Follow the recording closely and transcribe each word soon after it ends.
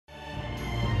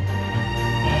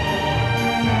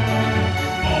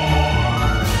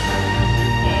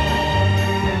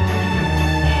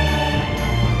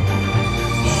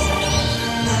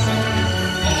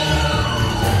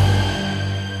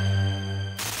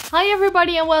Hi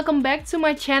everybody and welcome back to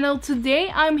my channel. Today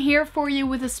I'm here for you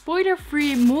with a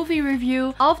spoiler-free movie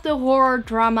review of the horror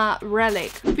drama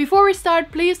Relic. Before we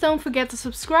start, please don't forget to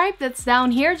subscribe. That's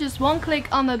down here, just one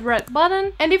click on that red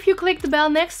button. And if you click the bell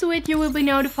next to it, you will be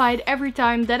notified every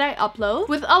time that I upload.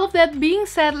 With all of that being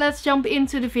said, let's jump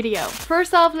into the video.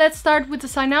 First off, let's start with the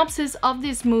synopsis of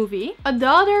this movie. A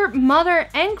daughter, mother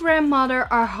and grandmother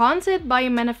are haunted by a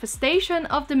manifestation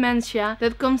of dementia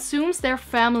that consumes their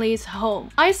family's home.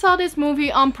 I saw this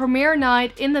movie on premiere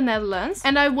night in the Netherlands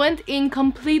and I went in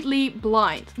completely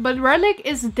blind. But Relic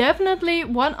is definitely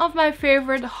one of my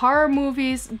favorite horror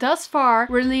movies thus far,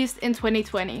 released in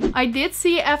 2020. I did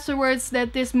see afterwards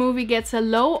that this movie gets a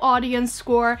low audience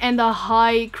score and a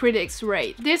high critics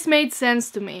rate. This made sense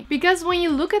to me because when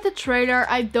you look at the trailer,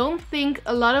 I don't think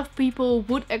a lot of people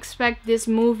would expect this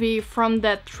movie from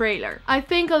that trailer. I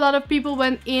think a lot of people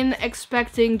went in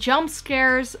expecting jump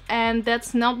scares and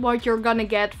that's not what you're gonna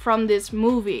get from this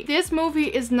movie. This movie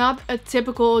is not a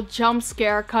typical jump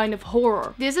scare kind of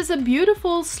horror. This is a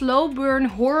beautiful slow burn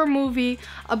horror movie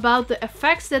about the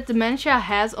effects that dementia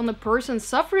has on the person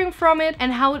suffering from it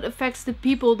and how it affects the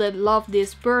people that love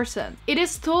this person. It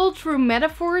is told through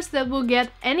metaphors that will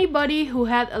get anybody who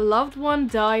had a loved one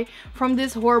die from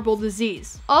this horrible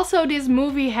disease. Also, this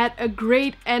movie had a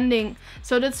great ending,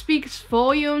 so that speaks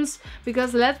volumes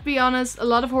because let's be honest, a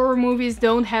lot of horror movies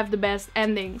don't have the best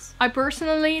endings. I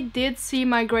personally did see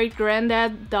my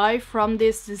great-granddad die from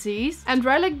this disease, and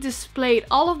Relic displayed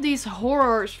all of these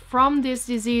horrors from this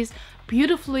disease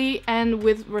beautifully and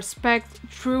with respect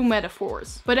through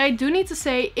metaphors. But I do need to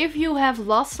say, if you have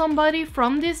lost somebody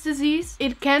from this disease,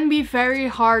 it can be very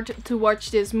hard to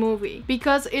watch this movie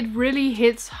because it really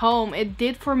hits home. It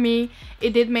did for me.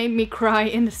 It did make me cry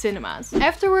in the cinemas.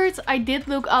 Afterwards, I did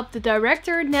look up the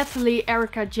director, Natalie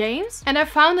Erica James, and I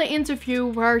found an interview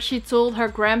where she told her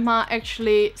grandma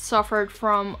actually suffered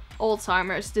from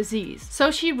Alzheimer's disease.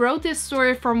 So she wrote this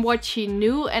story from what she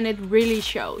knew and it really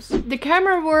shows. The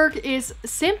camera work is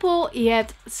simple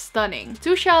yet stunning.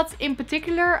 Two shots in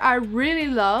particular I really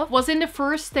love was in the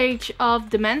first stage of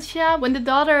dementia when the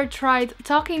daughter tried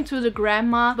talking to the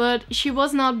grandma but she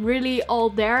was not really all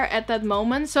there at that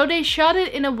moment. So they shot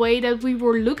it in a way that we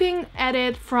were looking at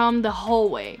it from the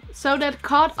hallway. So that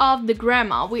cut off the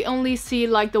grandma. We only see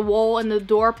like the wall and the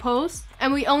doorpost.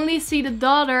 And we only see the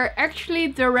daughter actually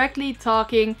directly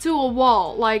talking to a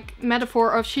wall, like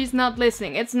metaphor of she's not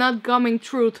listening, it's not coming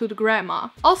through to the grandma.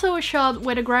 Also a shot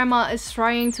where the grandma is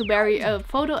trying to bury a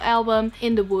photo album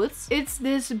in the woods. It's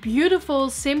this beautiful,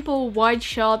 simple white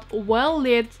shot, well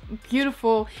lit,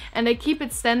 beautiful, and they keep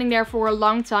it standing there for a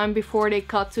long time before they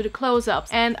cut to the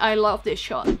close-ups. And I love this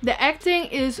shot. The acting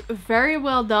is very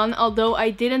well done, although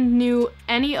I didn't knew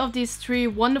any of these three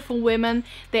wonderful women.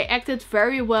 They acted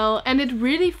very well and it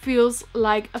really feels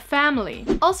like a family.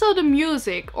 Also the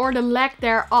music, or the lack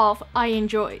thereof, I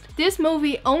enjoyed. This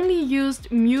movie only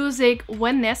used music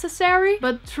when necessary,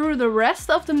 but through the rest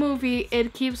of the movie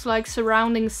it keeps like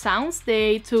surrounding sounds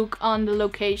they took on the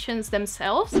locations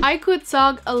themselves. I could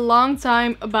talk a long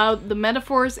time about the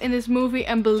metaphors in this movie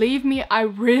and believe me, I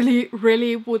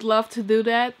really would love to do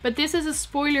that, but this is a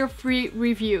spoiler-free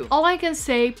review. All I can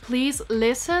say, please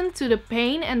listen to the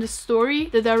pain and the story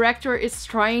the director is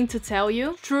trying to tell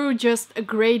you through just a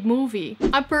great movie.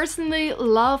 I personally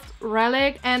loved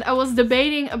Relic and I was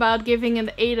debating about giving it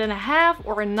an 8.5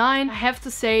 or a 9. I have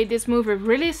to say this movie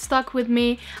really stuck with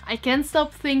me. I can't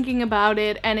stop thinking about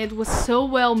it and it was so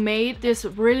well made. This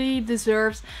really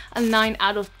deserves a 9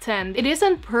 out of 10. It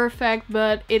isn't perfect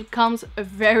but it comes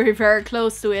very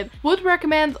close to it. Would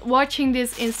recommend watching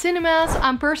this in cinemas.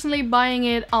 I'm personally buying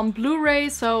it on Blu-ray,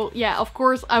 so yeah, of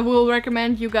course I will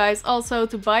recommend you guys also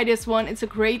to buy this one. It's a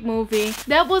great movie.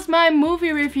 That was my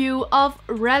movie review of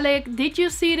Relic. Did you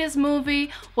see this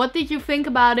movie? What did you think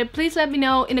about it? Please let me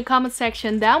know in the comment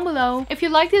section down below. If you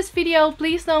like this video,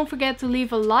 please don't forget to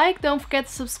leave a like. Don't forget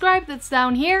to subscribe, that's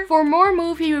down here, for more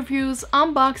movie reviews,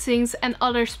 unboxings and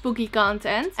other spooky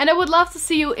content. And I would love to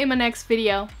see you in my next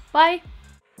video. Bye!